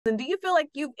And do you feel like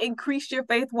you've increased your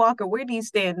faith walk, or where do you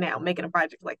stand now making a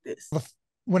project like this?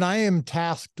 When I am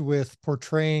tasked with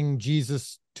portraying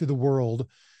Jesus to the world,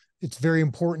 it's very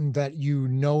important that you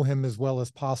know him as well as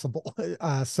possible.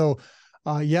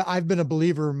 Yeah, I've been a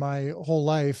believer my whole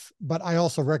life, but I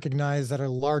also recognize that a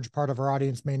large part of our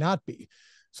audience may not be.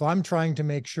 So I'm trying to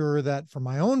make sure that for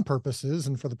my own purposes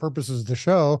and for the purposes of the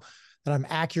show, that I'm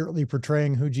accurately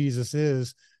portraying who Jesus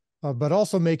is, but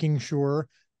also making sure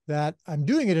that I'm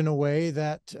doing it in a way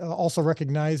that also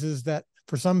recognizes that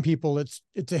for some people it's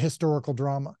a historical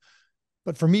drama.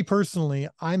 But for me personally,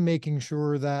 I'm making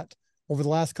sure that over the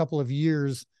last couple of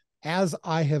years, as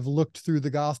I have looked through the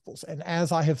Gospels and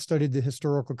as I have studied the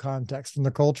historical context and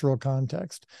the cultural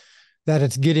context, that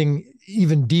it's getting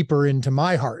even deeper into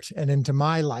my heart and into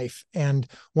my life. And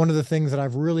one of the things that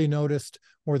I've really noticed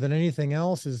more than anything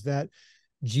else is that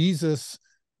Jesus,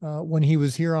 when he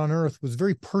was here on earth, was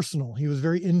very personal. He was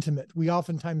very intimate. We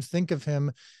oftentimes think of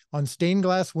him on stained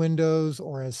glass windows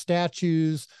or as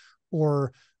statues,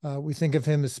 or we think of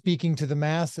him as speaking to the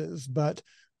masses. But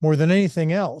more than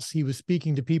anything else, he was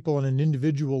speaking to people on an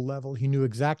individual level. He knew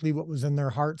exactly what was in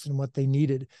their hearts and what they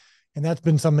needed. And that's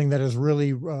been something that has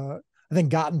really, I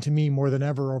think, gotten to me more than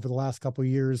ever over the last couple of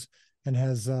years, and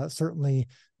has certainly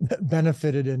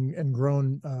benefited and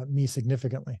grown me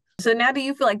significantly. So now do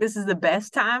you feel like this is the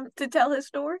best time to tell his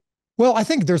story? Well, I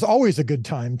think there's always a good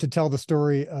time to tell the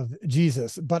story of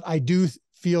Jesus, but I do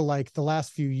feel like the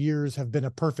last few years have been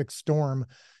a perfect storm.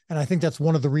 And I think that's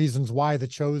one of the reasons why The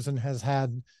Chosen has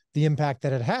had the impact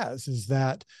that it has, is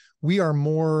that we are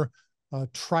more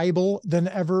tribal than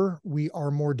ever. We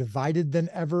are more divided than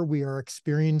ever. We are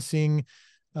experiencing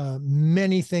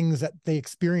many things that they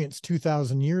experienced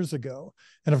 2,000 years ago.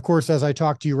 And of course, as I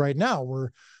talk to you right now,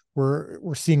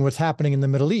 we're seeing what's happening in the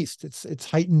Middle East. It's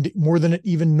heightened more than it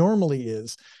even normally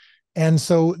is. And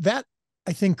so that,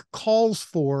 I think, calls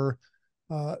for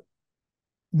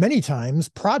many times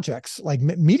projects like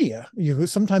media.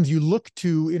 Sometimes you look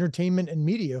to entertainment and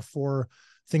media for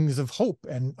things of hope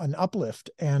and an uplift,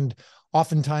 and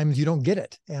oftentimes you don't get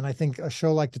it. And I think a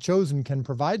show like The Chosen can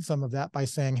provide some of that by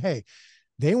saying, hey,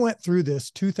 they went through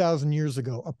this 2,000 years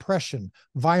ago: oppression,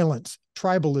 violence,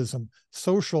 tribalism,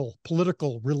 social,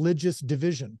 political, religious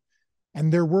division.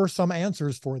 And there were some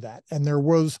answers for that, and there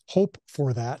was hope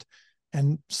for that.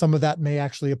 And some of that may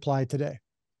actually apply today.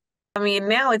 I mean,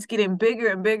 now it's getting bigger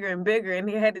and bigger and bigger, and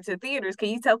you're headed to theaters. Can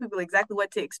you tell people exactly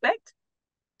what to expect?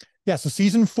 Yeah, so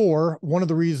season 4, one of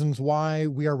the reasons why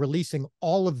we are releasing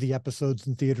all of the episodes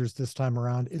in theaters this time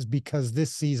around is because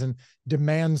this season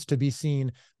demands to be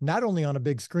seen not only on a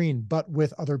big screen, but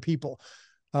with other people.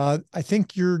 I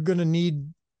think you're going to need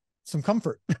some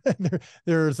comfort.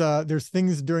 There's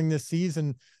things during this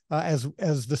season, as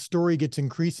the story gets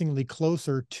increasingly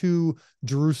closer to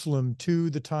Jerusalem, to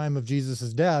the time of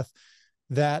Jesus's death,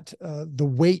 that the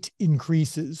weight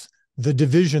increases, the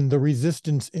division, the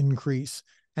resistance increase,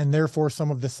 and therefore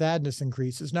some of the sadness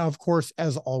increases. Now, of course,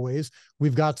 as always,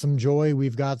 we've got some joy,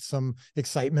 we've got some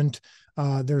excitement.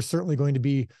 There's certainly going to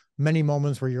be many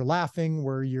moments where you're laughing,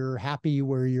 where you're happy,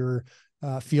 where you're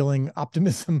feeling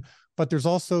optimism, but there's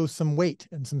also some weight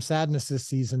and some sadness this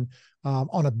season,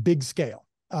 on a big scale,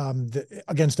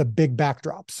 against a big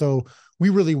backdrop. So we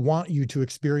really want you to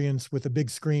experience with a big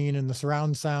screen and the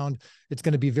surround sound. It's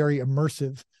going to be very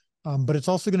immersive, but it's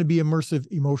also going to be immersive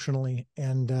emotionally.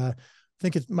 And I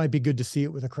think it might be good to see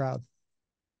it with a crowd.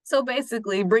 So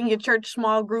basically, bring your church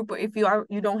small group, or if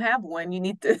you don't have one, you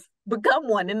need to become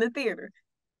one in the theater.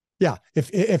 Yeah,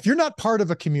 if you're not part of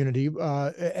a community,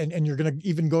 and you're going to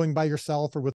even going by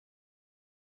yourself or with